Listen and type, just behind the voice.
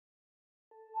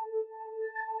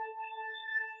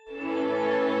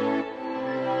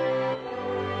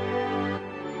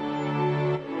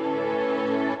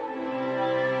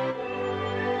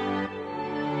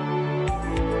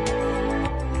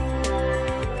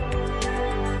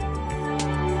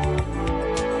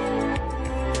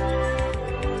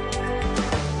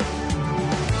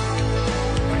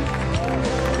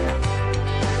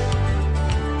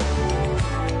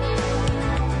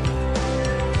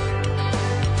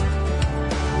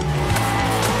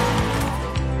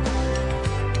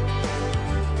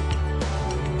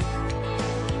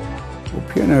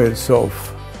P&O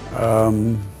itself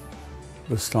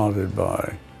was started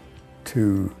by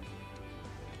two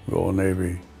Royal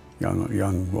Navy,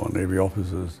 young Royal Navy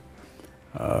officers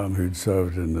who'd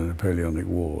served in the Napoleonic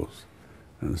Wars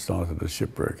and started a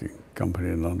shipbreaking company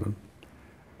in London,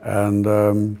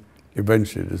 and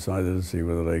eventually decided to see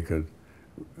whether they could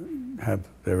have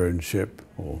their own ship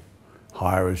or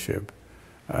hire a ship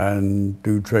and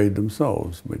do trade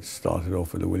themselves, which started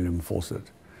off with the William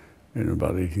Fawcett in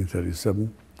about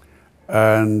 1837.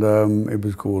 And it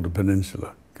was called the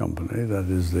Peninsula Company, that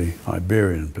is the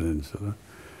Iberian Peninsula.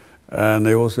 And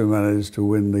they also managed to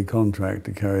win the contract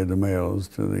to carry the mails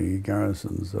to the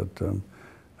garrisons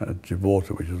at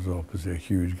Gibraltar, which was obviously a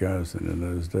huge garrison in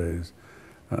those days.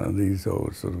 These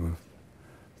old sort of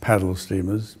paddle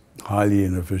steamers, highly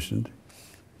inefficient,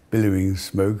 billowing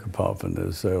smoke apart from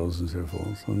their sails and so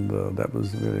forth. And that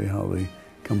was really how the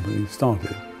company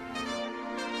started.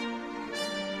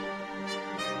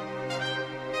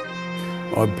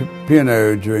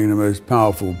 P&O, during the most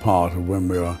powerful part of when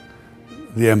we were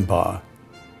the Empire,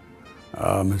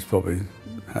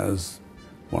 has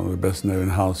one of the best known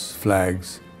house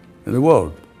flags in the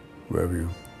world. Wherever you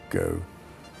go,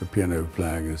 the P&O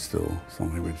flag is still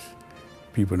something which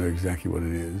people know exactly what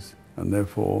it is, and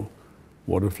therefore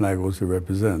what a flag also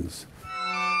represents.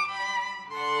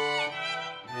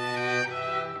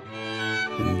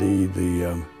 Indeed,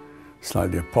 the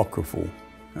slightly apocryphal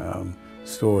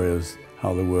story is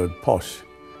how the word posh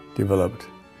developed,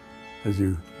 as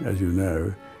you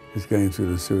know, is going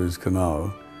through the Suez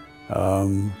Canal.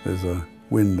 There's a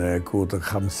wind there called the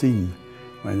Khamsin,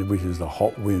 which is the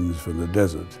hot winds from the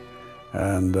desert.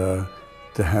 And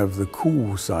to have the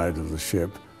cool side of the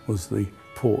ship was the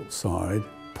port side,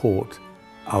 port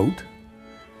out,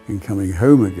 and coming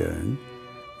home again,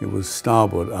 it was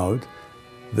starboard out.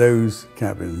 Those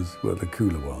cabins were the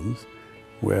cooler ones,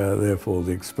 where therefore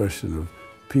the expression of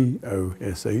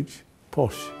P-O-S-H,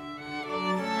 posh.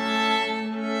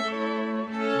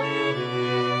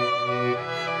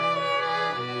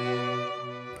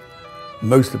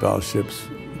 Most of our ships,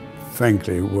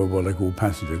 frankly, were what I call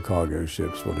passenger cargo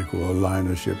ships, what they call a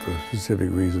liner ship for a specific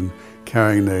reason,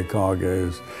 carrying their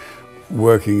cargoes,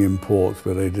 working in ports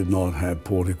where they did not have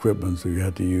port equipment, so you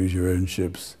had to use your own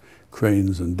ships,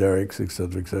 cranes and derricks,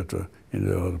 etc., in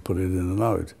order to put it in and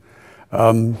out.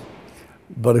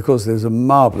 But of course, there's a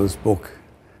marvelous book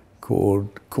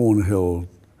called Cornhill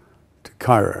to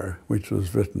Cairo, which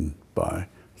was written by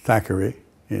Thackeray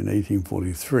in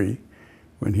 1843,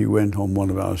 when he went on one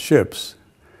of our ships.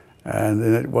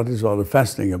 And what is rather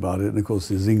fascinating about it, and of course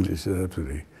his English is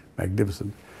absolutely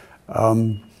magnificent,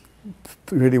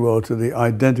 really well to the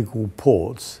identical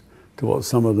ports to what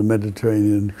some of the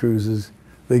Mediterranean cruises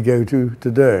they go to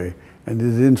today. And it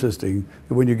is interesting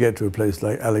that when you get to a place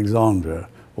like Alexandria,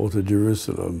 or to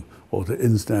Jerusalem, or to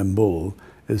Istanbul,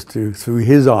 is through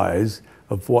his eyes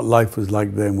of what life was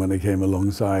like then when they came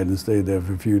alongside and stayed there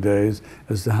for a few days,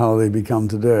 as to how they become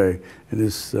today. And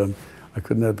it's, I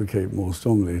couldn't advocate more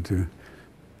strongly to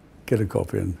get a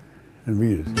copy and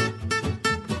read it.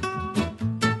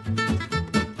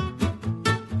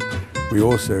 We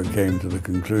also came to the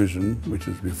conclusion, which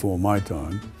was before my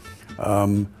time,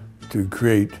 to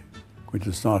create, which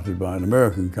was started by an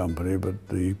American company, but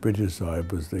the British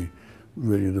side was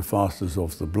really the fastest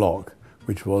off the block,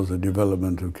 which was the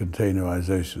development of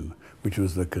containerization, which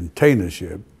was the container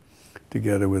ship,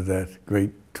 together with that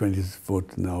great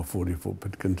 20-foot, now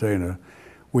 40-foot container,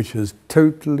 which has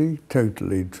totally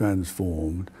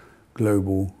transformed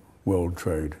global world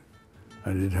trade.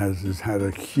 And it has had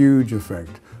a huge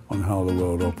effect on how the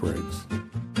world operates.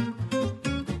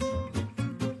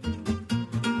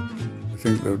 I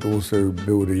think that also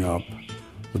building up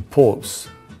the ports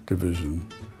division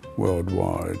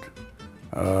worldwide,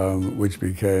 which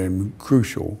became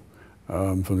crucial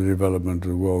for the development of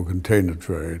the world container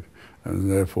trade, and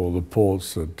therefore the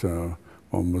ports that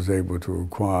one was able to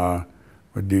acquire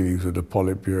were dealings with the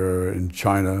Politburo in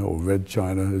China, or Red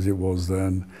China as it was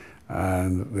then,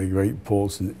 and the great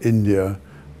ports in India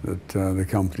that the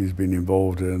company's been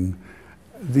involved in.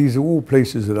 These are all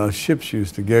places that our ships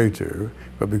used to go to,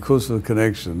 but because of the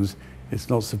connections, it's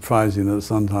not surprising that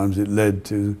sometimes it led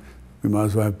to, we might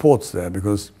as well have ports there,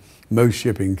 because most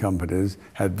shipping companies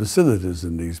had facilities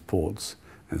in these ports,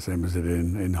 and same as it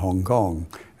in Hong Kong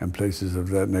and places of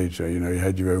that nature. You know, you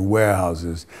had your own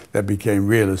warehouses that became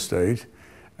real estate,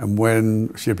 and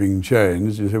when shipping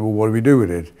changed, you said, well, what do we do with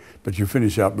it? But you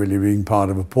finish up really being part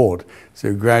of a port.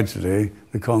 So gradually,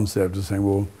 the concept of saying,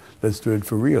 well, let's do it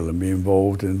for real and be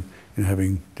involved in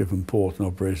having different ports and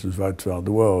operations right throughout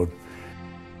the world.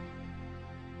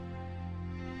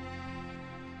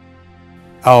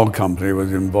 Our company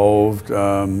was involved,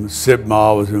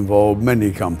 SIPMAR was involved,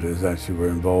 many companies actually were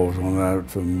involved on that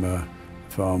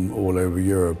from all over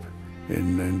Europe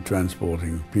in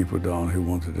transporting people down who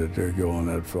wanted to go on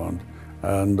that front.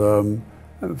 And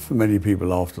for many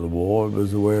people after the war, it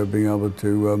was a way of being able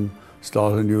to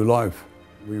start a new life.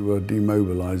 We were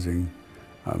demobilizing,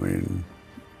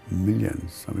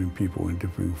 millions, people in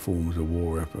different forms of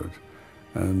war effort.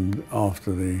 And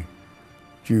after the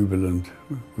jubilant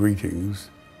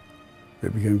greetings, they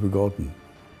became forgotten.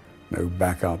 No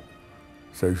backup,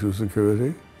 social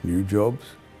security, new jobs,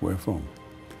 where from?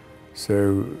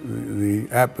 So the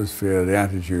atmosphere, the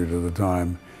attitude of the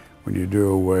time when you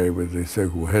do away with the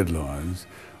so-called headlines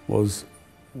was,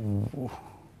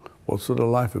 what sort of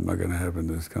life am I going to have in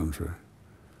this country?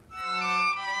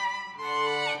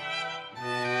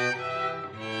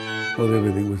 Not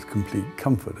everything was complete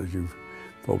comfort, as you've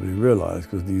probably realized,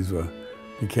 because these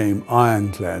became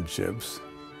ironclad ships,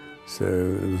 so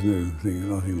there was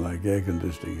nothing like air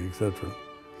conditioning, etc.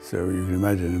 So you can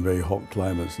imagine in very hot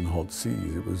climates and hot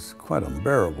seas, it was quite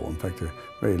unbearable. In fact, a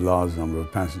very large number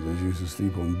of passengers used to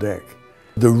sleep on deck.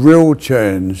 The real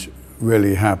change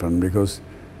really happened because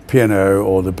P&O,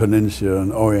 or the Peninsula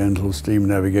and Oriental Steam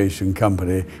Navigation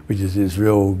Company, which is its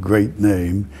real great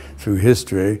name through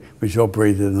history, which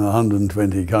operated in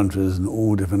 120 countries in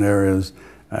all different areas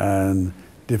and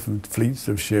different fleets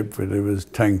of ships, whether it was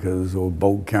tankers or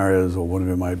bulk carriers or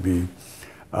whatever it might be.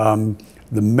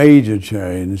 The major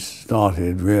change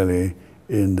started really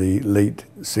in the late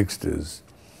 60s,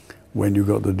 when you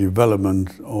got the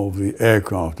development of the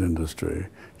aircraft industry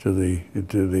to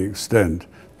the extent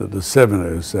that the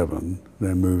 707,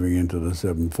 then moving into the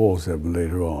 747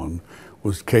 later on,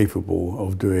 was capable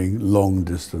of doing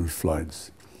long-distance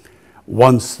flights.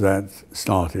 Once that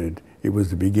started, it was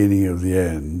the beginning of the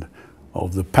end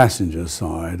of the passenger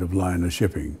side of liner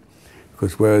shipping.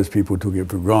 Because whereas people took it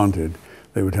for granted,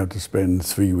 they would have to spend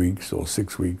 3 weeks or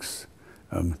 6 weeks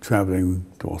traveling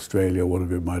to Australia,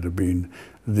 whatever it might have been.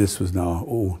 This was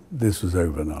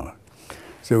over now.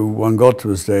 So one got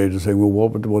to a stage of saying, well,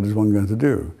 what is one going to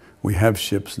do? We have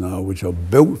ships now which are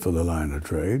built for the liner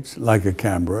trades, like a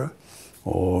Canberra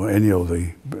or any of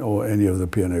the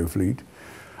P&O fleet.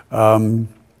 Are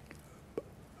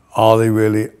they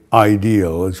really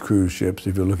ideal as cruise ships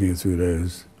if you're looking through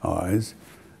those eyes?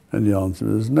 And the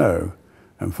answer is no.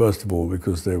 And first of all,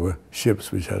 because they were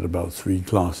ships which had about 3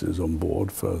 classes on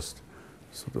board, first,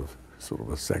 sort of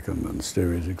a second, and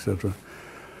steerage, etc.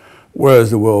 Whereas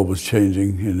the world was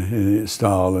changing in its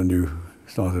style, and you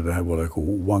started to have what I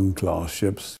call 1-class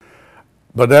ships.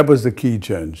 But that was the key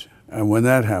change. And when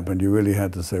that happened, you really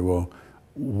had to say, well,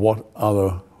 what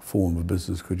other form of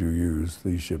business could you use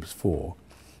these ships for?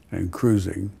 And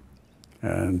cruising,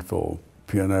 and for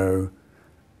P&O,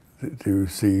 to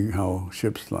see how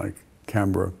ships like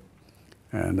Canberra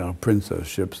and our Princess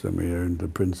ships, then we owned the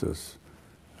Princess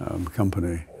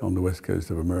company on the west coast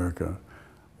of America,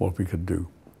 what we could do.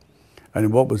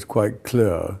 And what was quite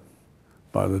clear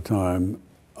by the time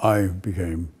I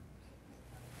became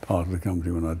part of the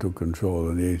company, when I took control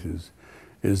in the 80s,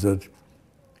 is that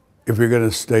if we're going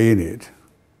to stay in it,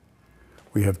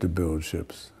 we have to build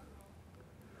ships.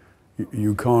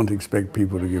 You can't expect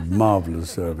people to give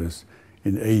marvelous service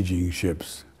in aging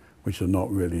ships which are not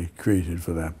really created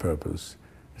for that purpose.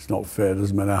 It's not fair. It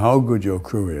doesn't matter how good your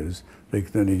crew is, they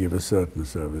can only give a certain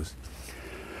service.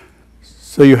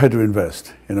 So you had to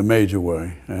invest in a major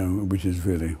way, which is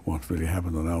really what really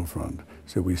happened on our front.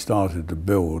 So we started to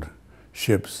build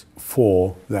ships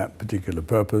for that particular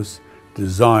purpose,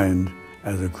 designed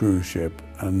as a cruise ship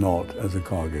and not as a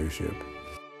cargo ship.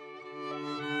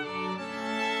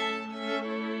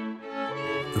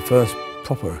 The first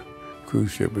proper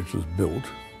cruise ship which was built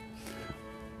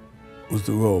was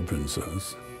the Royal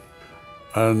Princess,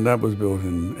 and that was built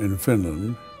in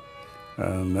Finland,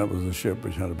 and that was a ship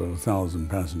which had about 1,000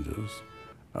 passengers,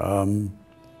 and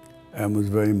was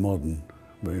very modern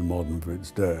for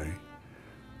its day.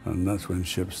 And that's when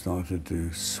ships started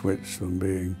to switch from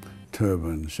being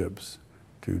turbine ships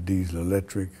to diesel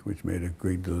electric, which made a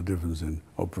great deal of difference in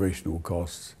operational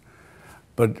costs.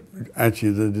 But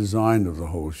actually the design of the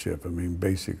whole ship,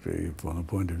 basically from the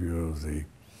point of view of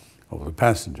the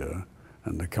passenger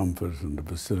and the comfort and the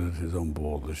facilities on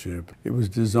board the ship, it was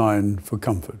designed for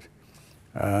comfort.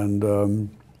 And of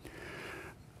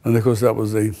course that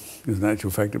was as an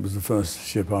actual fact, it was the first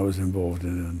ship I was involved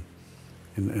in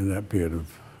that period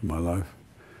of my life,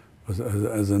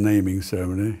 as a naming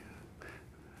ceremony.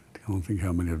 I can't think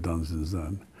how many I've done since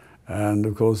then. And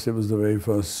of course it was the very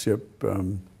first ship,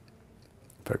 in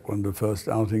fact one of the first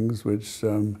outings which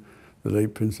the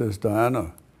late Princess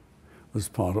Diana was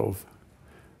part of.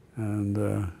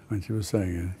 and when she was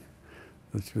saying it,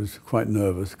 that she was quite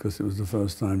nervous because it was the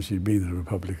first time she'd been in a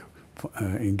public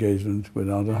engagement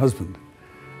without a husband.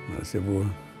 And I said, well,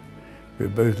 we're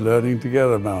both learning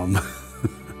together, ma'am.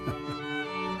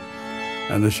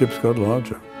 And the ship's got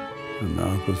larger. And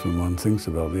now, of course, when one thinks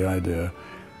about the idea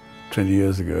 20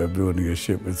 years ago of building a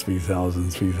ship with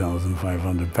 3,000,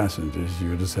 3,500 passengers,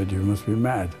 you would have said you must be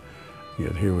mad.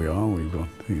 Yet here we are, we've got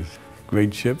these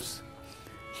great ships,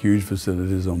 huge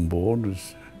facilities on board,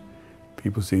 which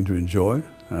people seem to enjoy.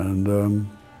 And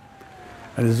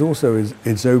it's also,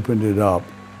 it's opened it up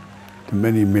to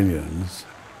many millions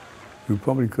who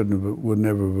probably would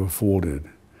never have afforded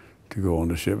to go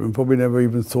on a ship and probably never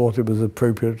even thought it was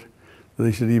appropriate that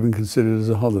they should even consider it as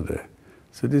a holiday.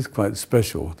 So it is quite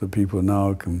special that people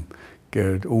now can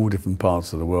go to all different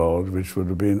parts of the world, which would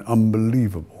have been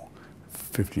unbelievable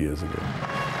 50 years ago.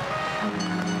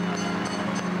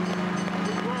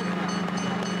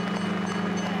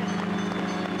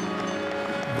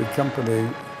 The company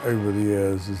over the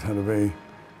years has had a very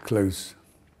close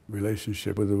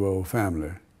relationship with the royal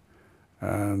family.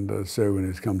 And so when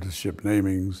it's come to ship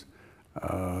namings,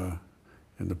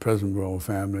 in the present royal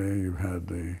family, you've had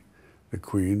the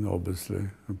Queen, obviously,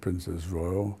 the Princess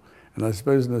Royal. And I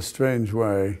suppose in a strange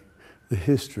way, the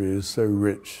history is so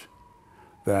rich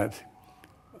that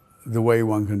the way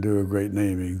one can do a great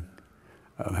naming,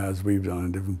 as we've done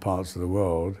in different parts of the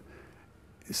world,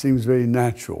 it seems very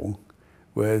natural,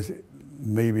 whereas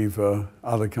maybe for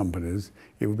other companies,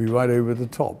 it would be right over the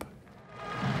top.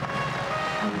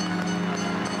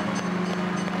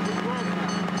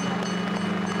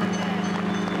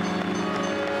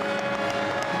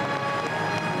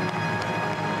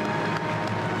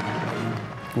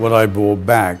 What I brought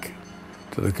back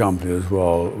to the company as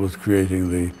well was creating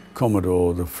the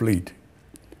Commodore, the fleet.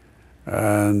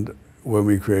 And when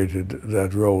we created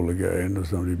that role again, of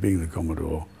somebody being the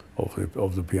Commodore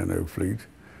of the P&O fleet,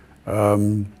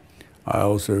 I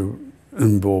also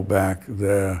brought back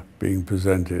there being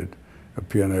presented a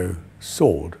P&O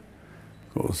sword.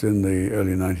 Of course, in the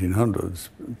early 1900s,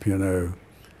 P&O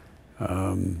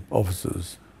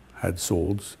officers had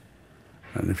swords.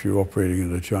 And if you were operating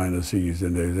in the China seas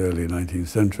in the early 19th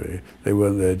century, they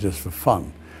weren't there just for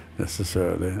fun,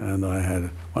 necessarily. And I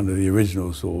had one of the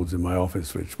original swords in my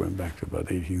office, which went back to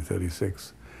about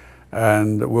 1836.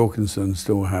 And Wilkinson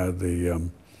still had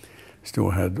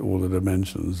all the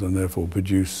dimensions and therefore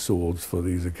produced swords for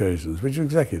these occasions, which are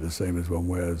exactly the same as one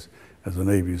wears as a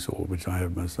Navy sword, which I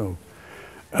have myself.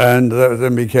 And that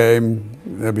then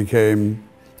became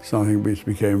something which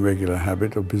became a regular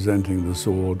habit of presenting the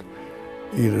sword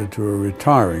either to a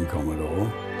retiring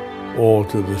Commodore or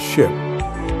to the ship.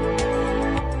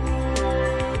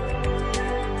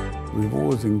 We've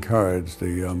always encouraged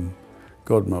the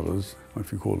godmothers,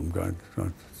 if you call them,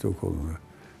 I still call them,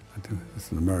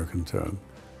 it's an American term,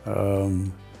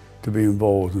 to be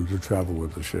involved and to travel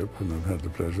with the ship. And I've had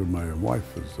the pleasure, my own wife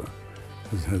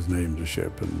has named a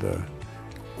ship, and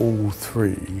all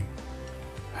three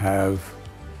are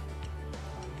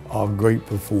great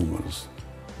performers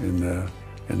in their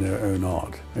own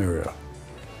art area.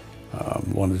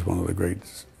 One is one of the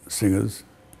great singers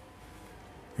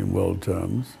in world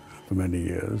terms for many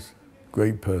years,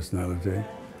 great personality.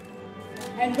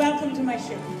 And welcome to my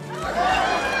ship.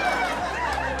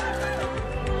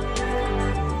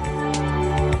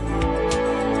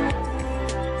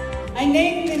 I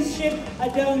named this ship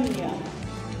Adonia.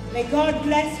 May God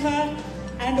bless her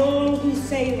and all who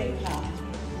sail in her.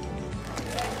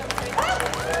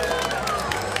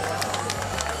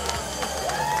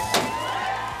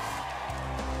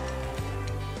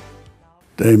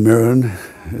 Dame Mirren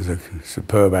is a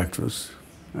superb actress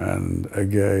and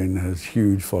again has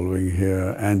huge following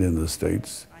here and in the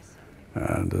States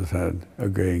and has had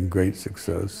again great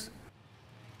success.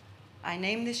 I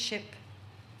name this ship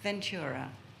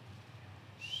Ventura.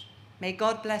 May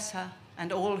God bless her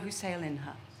and all who sail in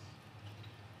her.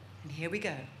 And here we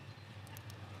go.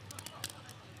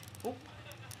 Oh,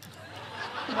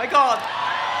 oh my God!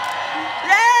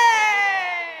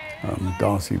 Yay!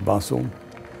 Darcy Bustle,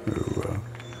 who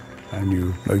I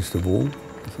knew most of all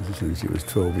since she was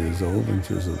 12 years old when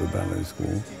she was at the ballet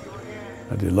school.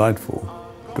 A delightful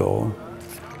girl.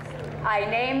 I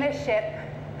name this ship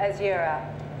Azura.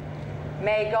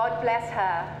 May God bless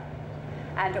her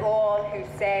and all who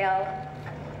sail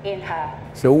in her.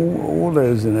 So all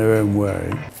those in their own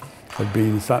way have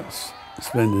been such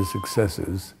splendid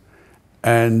successes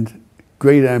and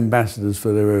great ambassadors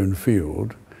for their own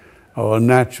field, are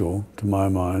natural, to my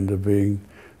mind, of being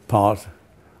part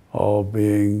of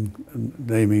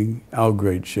naming our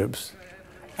great ships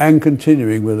and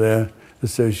continuing with their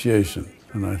association.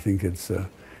 and I think it's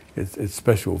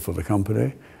special for the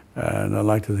company, and I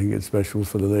like to think it's special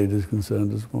for the ladies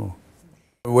concerned as well.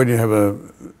 When you have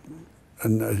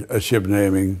a ship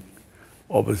naming,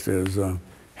 obviously as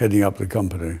heading up the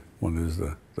company, one is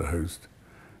the host,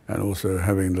 and also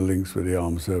having the links with the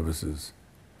armed services.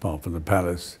 Apart from the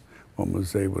palace, one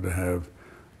was able to have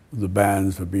the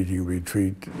bands for beating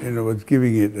retreat, you know, it's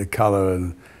giving it a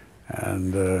colour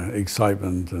and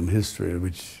excitement and history,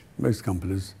 which most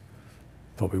companies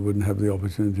probably wouldn't have the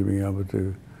opportunity of being able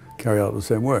to carry out the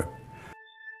same work.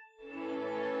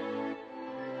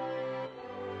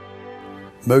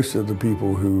 Most of the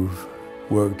people who've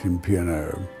worked in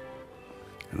P&O,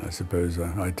 and I suppose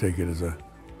I take it as a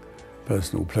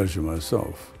personal pleasure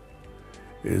myself,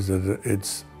 is that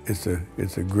it's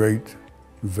a great,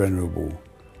 venerable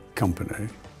company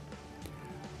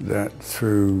that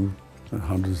through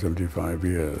 175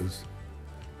 years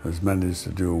has managed to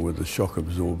deal with the shock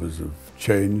absorbers of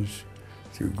change,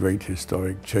 through great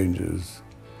historic changes,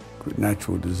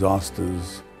 natural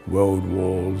disasters, world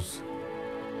wars,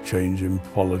 change in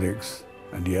politics,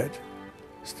 and yet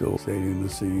still sailing the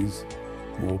seas,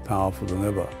 more powerful than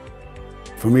ever.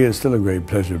 For me, it's still a great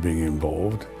pleasure being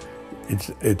involved.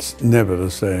 It's never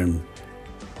the same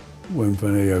when for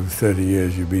nearly over 30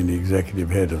 years you've been the executive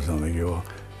head of something.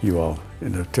 You are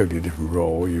in a totally different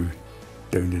role. You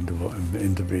don't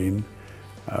intervene.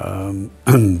 When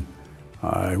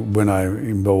I'm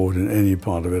involved in any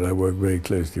part of it, I work very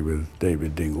closely with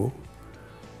David Dingle,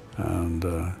 and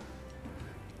I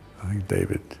think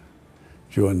David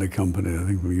joined the company, I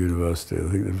think from university. I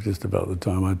think it was just about the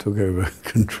time I took over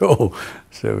control.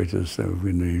 So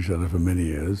we knew each other for many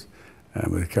years.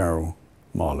 And with Carol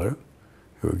Marlowe,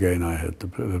 who again I had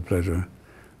the pleasure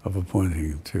of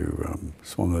appointing to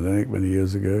Swan Hellenic many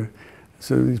years ago.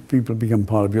 So these people become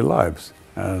part of your lives.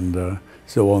 And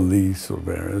so on these sort of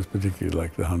areas, particularly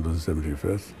like the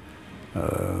 175th,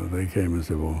 they came and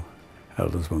said, well, how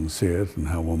does one see it and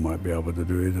how one might be able to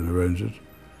do it and arrange it.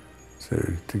 So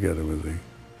together with the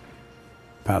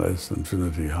Palace and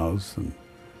Trinity House and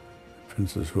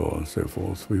Princess Royal and so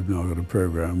forth, we've now got a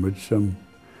program which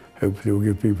hopefully will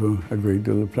give people a great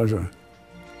deal of pleasure.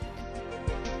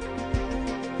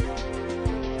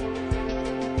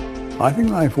 I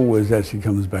think life always actually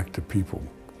comes back to people.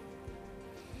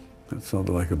 It's not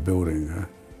like a building. A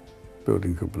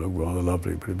building could look rather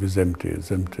lovely, but if it's empty,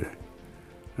 it's empty.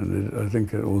 And I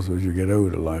think that also as you get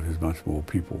older, life is much more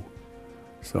people.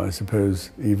 So I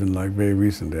suppose even like very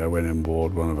recently, I went on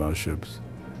board one of our ships,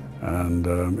 and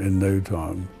in no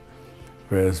time,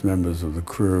 various members of the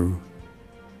crew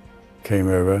came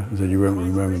over and said, "You won't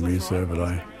remember me, sir, but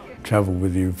I travelled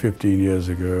with you 15 years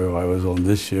ago. I was on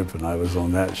this ship and I was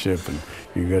on that ship," and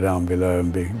you go down below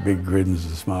and big grins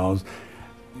and smiles.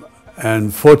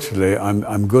 And fortunately,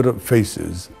 I'm good at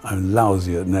faces, I'm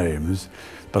lousy at names,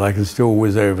 but I can still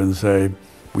whiz over and say,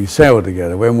 "We sailed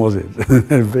together, when was it?"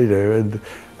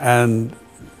 and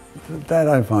that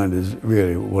I find is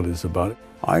really what it's about.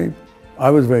 I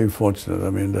was very fortunate, I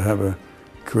mean, to have a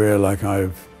career like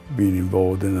I've been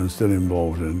involved in and still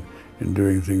involved in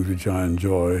doing things which I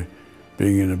enjoy,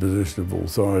 being in a position of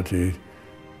authority,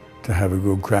 to have a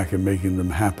good crack at making them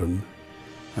happen,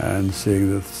 and seeing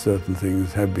that certain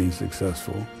things have been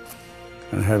successful,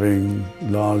 and having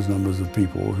large numbers of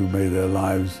people who made their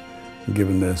lives and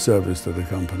given their service to the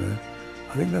company.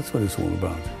 I think that's what it's all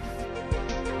about.